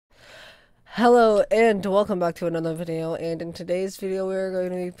Hello and welcome back to another video, and in today's video we're going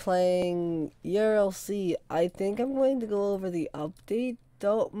to be playing ERLC. I think I'm going to go over the update.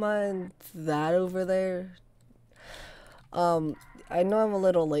 Don't mind that over there. I know I'm a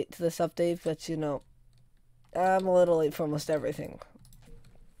little late to this update, but you know, I'm a little late for almost everything.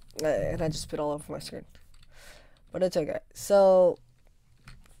 And I just spit all over my screen. But it's okay. So,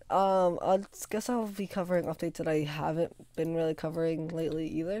 I guess I'll be covering updates that I haven't been really covering lately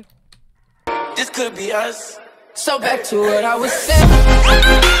either. This could be us. So back to what I was saying.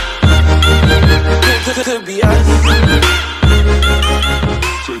 Could be us.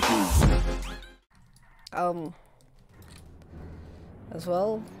 As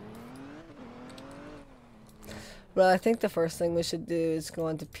well. But I think the first thing we should do is go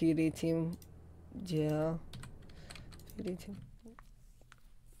on to PD team. Yeah. PD team.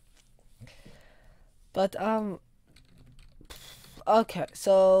 But, okay,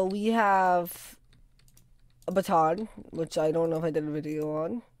 so we have a baton, which I don't know if I did a video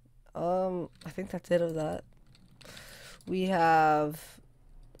on. I think that's it of that. We have,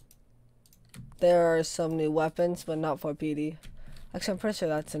 there are some new weapons, but not for PD. Actually, I'm pretty sure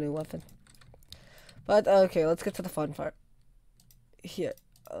that's a new weapon. But, okay, let's get to the fun part. Here.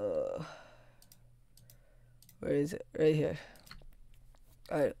 Where is it? Right here.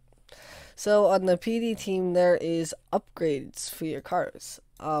 Alright. So on the PD team, there is upgrades for your cars.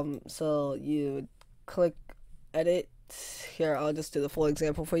 So you click edit. Here, I'll just do the full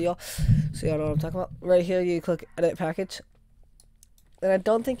example for y'all, so y'all know what I'm talking about. Right here, you click edit package. And I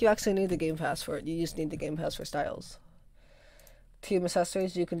don't think you actually need the game pass for it. You just need the game pass for styles. Team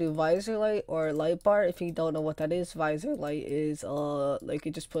accessories, you can do visor light or light bar. If you don't know what that is, visor light is like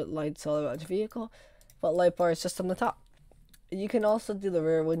you just put lights all around your vehicle, but light bar is just on the top. You can also do the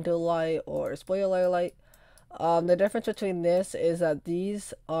rear window light or spoiler light. The difference between this is that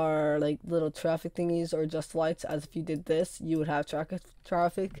these are like little traffic thingies or just lights, as if you did this, you would have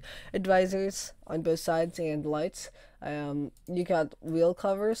traffic advisors on both sides and lights. You got wheel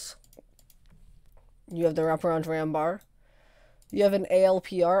covers. You have the wraparound ram bar. You have an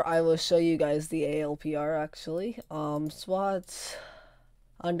ALPR. I will show you guys the ALPR actually. SWAT,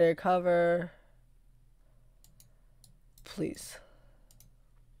 undercover. Please.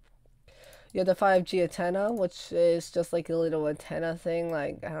 You have the 5G antenna, which is just like a little antenna thing,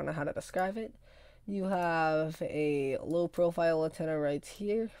 like I don't know how to describe it. You have a low profile antenna right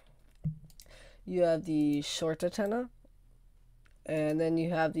here. You have the short antenna, and then you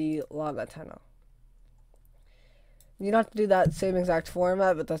have the long antenna. You don't have to do that same exact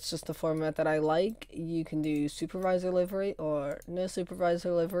format, but that's just the format that I like. You can do supervisor livery or no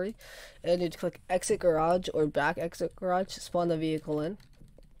supervisor livery, and you click exit garage or back exit garage, spawn the vehicle in.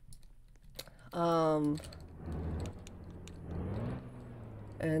 And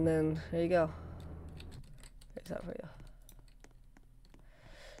then there you go. There's that for you.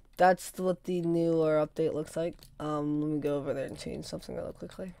 That's what the newer update looks like. Let me go over there and change something real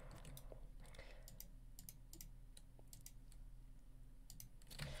quickly.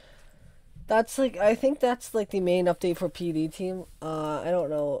 That's like, I think that's like the main update for PD team. I don't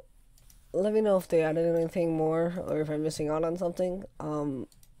know. Let me know if they added anything more or if I'm missing out on something.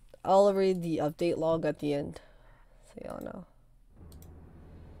 I'll read the update log at the end, so y'all know.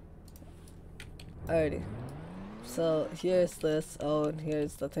 Alrighty. So here's this. Oh, and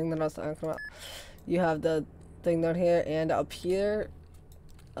here's the thing that I was talking about. You have the thing down here and up here.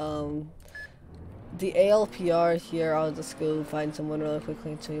 The ALPR here, I'll just go find someone really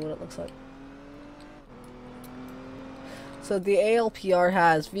quickly and show you what it looks like. So the ALPR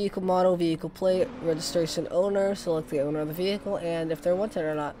has vehicle model, vehicle plate, registration owner, select the owner of the vehicle, and if they're wanted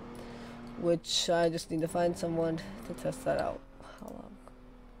or not. Which I just need to find someone to test that out. How long?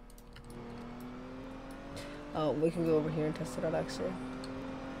 Oh, we can go over here and test it out actually.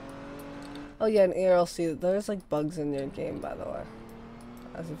 Oh yeah, in ERLC, there's like bugs in your game, by the way.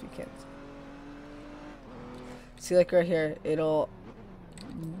 As if you can't. See, like right here, it'll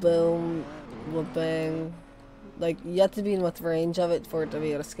boom, bang. Like, you have to be in with range of it for it to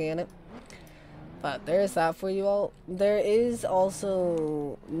be able to scan it. But there's that for you all. There is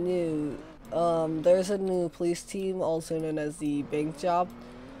also new, there's a new police team, also known as the bank job.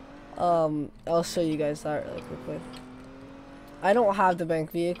 I'll show you guys that really quickly. I don't have the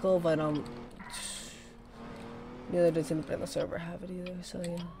bank vehicle, but, neither does anybody on the server have it either, so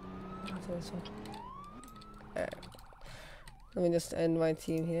yeah. Alright. Let me just end my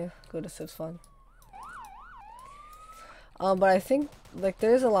team here. Go to 6 fun. But I think, like,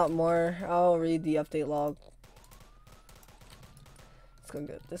 there's a lot more. I'll read the update log. Let's go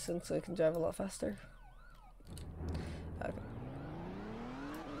get distance so I can drive a lot faster. Okay.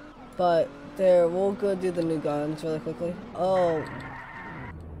 But there, we'll go do the new guns really quickly. Oh.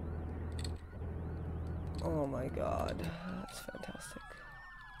 Oh my god. That's fantastic.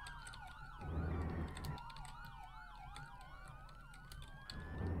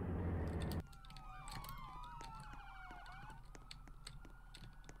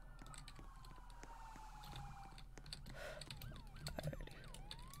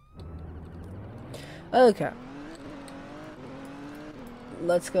 Okay.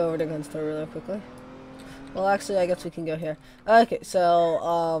 Let's go over to gun store really quickly. Well, actually, I guess we can go here. Okay,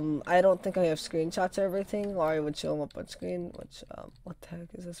 so, I don't think I have screenshots of everything, or I would show them up on screen, which, what the heck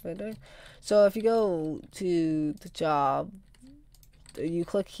is this man doing? So, if you go to the job, you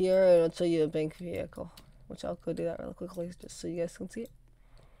click here, and it'll show you a bank vehicle, which I'll go do that really quickly, just so you guys can see it.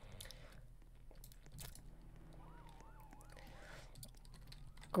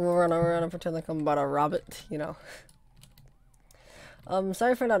 Go run around and pretend like I'm about to rob it, you know.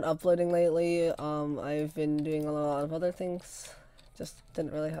 Sorry for not uploading lately. I've been doing a lot of other things. Just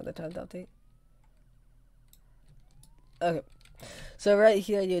didn't really have the time to update. Okay. So right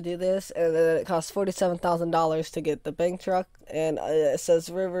here you do this, and then it costs $47,000 to get the bank truck, and it says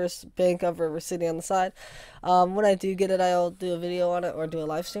Rivers Bank of River City on the side. When I do get it, I'll do a video on it or do a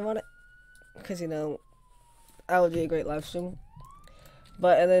live stream on it, because, you know, that would be a great live stream.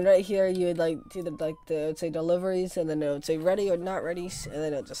 But, and then right here, you would like do the, it would say deliveries, and then it would say ready or not ready, and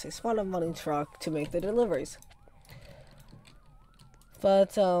then it would just say spawn a money truck to make the deliveries.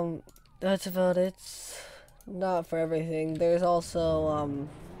 But, that's about it. Not for everything. There's also,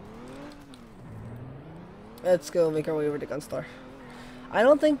 let's go make our way over to gun store. I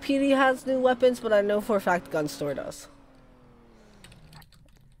don't think PD has new weapons, but I know for a fact gun store does.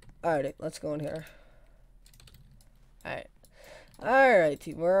 Alrighty, let's go in here. Alright. Alright,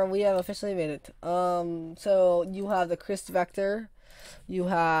 team, we have officially made it. So you have the Chris Vector, you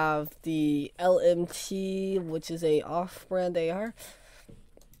have the LMT, which is a off-brand AR,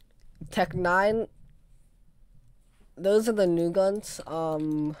 Tech 9. Those are the new guns.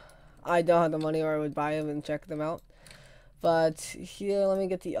 I don't have the money, or I would buy them and check them out. But here, let me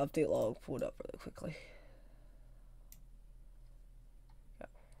get the update log pulled up really quickly. Yeah.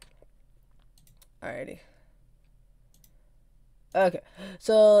 Alrighty. Okay,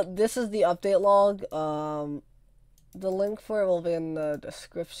 so this is the update log. The link for it will be in the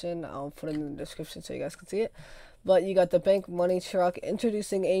description. I'll put it in the description so you guys can see it. But you got the bank money truck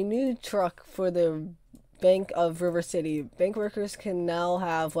introducing a new truck for the Bank of River City. Bank workers can now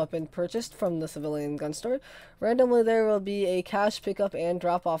have weapons purchased from the civilian gun store. Randomly, there will be a cash pickup and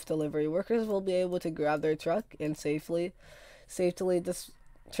drop-off delivery. Workers will be able to grab their truck and safely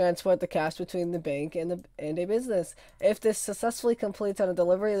transport the cash between the bank and a business. If this successfully completes on a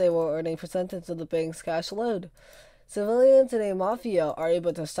delivery, they will earn a percentage of the bank's cash load. Civilians and a mafia are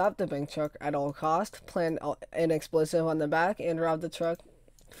able to stop the bank truck at all costs, plant an explosive on the back, and rob the truck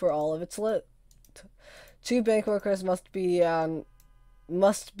for all of its loot. 2 bank workers must be on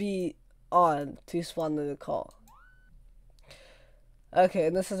to spawn the call. Okay,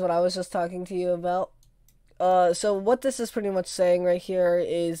 and this is what I was just talking to you about. So what this is pretty much saying right here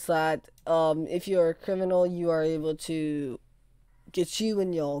is that, if you're a criminal, you are able to get you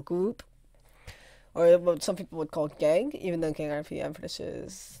and your group, or what some people would call gang, even though gang RP, for this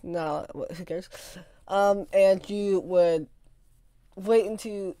is not, who cares? And you would wait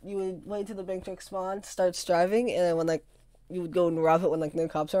until the bank truck spawn starts driving, and then when, like, you would go and rob it when, like, no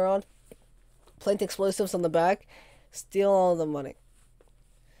cops are on, plant explosives on the back, steal all the money.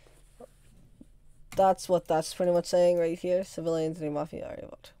 That's what that's pretty much saying right here. Civilians and mafia are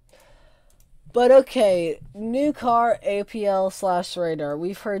able to. But okay, new car APL/radar.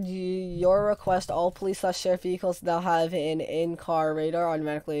 We've heard your request. All police/sheriff vehicles now have an in-car radar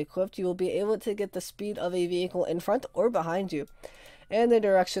automatically equipped. You will be able to get the speed of a vehicle in front or behind you and the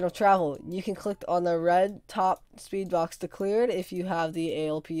direction of travel. You can click on the red top speed box to clear it if you have the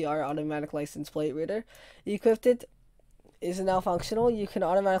ALPR automatic license plate reader. Equipped it is now functional. You can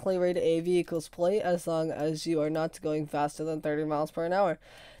automatically read a vehicle's plate as long as you are not going faster than 30 miles per hour.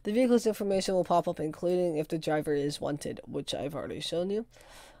 The vehicle's information will pop up, including if the driver is wanted, which I've already shown you.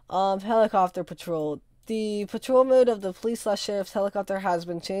 Helicopter patrol. The patrol mode of the police/sheriff's helicopter has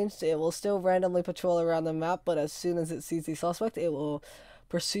been changed. It will still randomly patrol around the map, but as soon as it sees the suspect, it will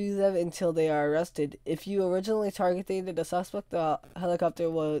pursue them until they are arrested. If you originally targeted a suspect, the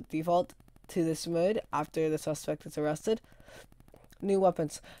helicopter will default to this mode after the suspect is arrested. New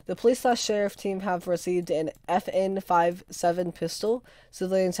weapons. The police/sheriff team have received an FN57 pistol.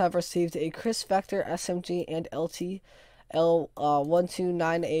 Civilians have received a Chris Vector SMG and LT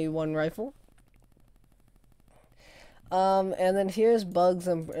L129A1 rifle. And then here's bugs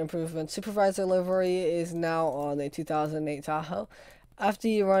and improvements. Supervisor livery is now on a 2008 Tahoe. After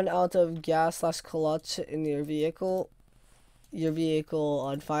you run out of gas/clutch in your vehicle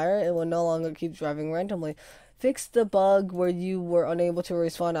on fire, it will no longer keep driving randomly. Fix the bug where you were unable to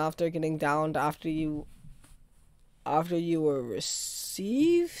respawn after getting downed after you were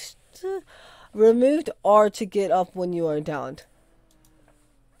received. Removed R to get up when you are downed.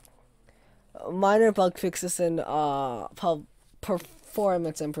 Minor bug fixes and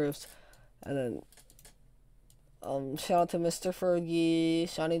performance improves. And then shout out to Mr. Fergie,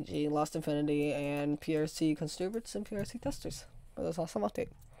 Shawnee G, Lost Infinity, and PRC Constributors and PRC Testers for this awesome update.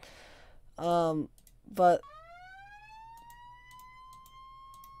 But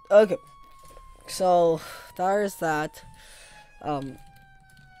okay, so there's that.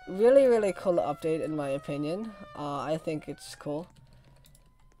 Really cool update in my opinion. I think it's cool.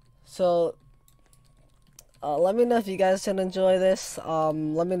 So let me know if you guys did enjoy this.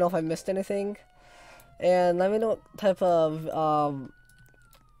 Let me know if I missed anything, and let me know what type of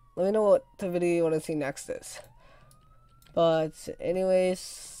let me know what the video you want to see next is. But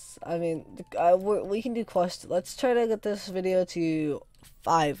anyways, I mean, we can do questions. Let's try to get this video to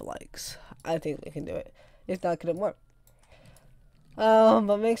 5 likes. I think we can do it. If not, get it more.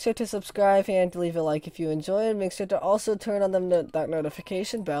 But make sure to subscribe and leave a like if you enjoyed. Make sure to also turn on that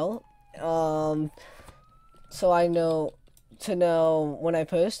notification bell, so I know when I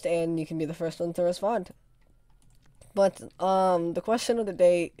post, and you can be the first one to respond. But the question of the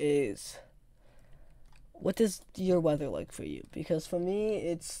day is, what is your weather like for you? Because for me,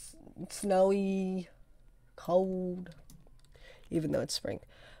 it's snowy, cold, even though it's spring.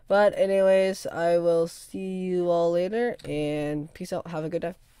 But anyways, I will see you all later, and peace out. Have a good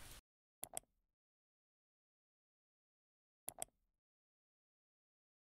day.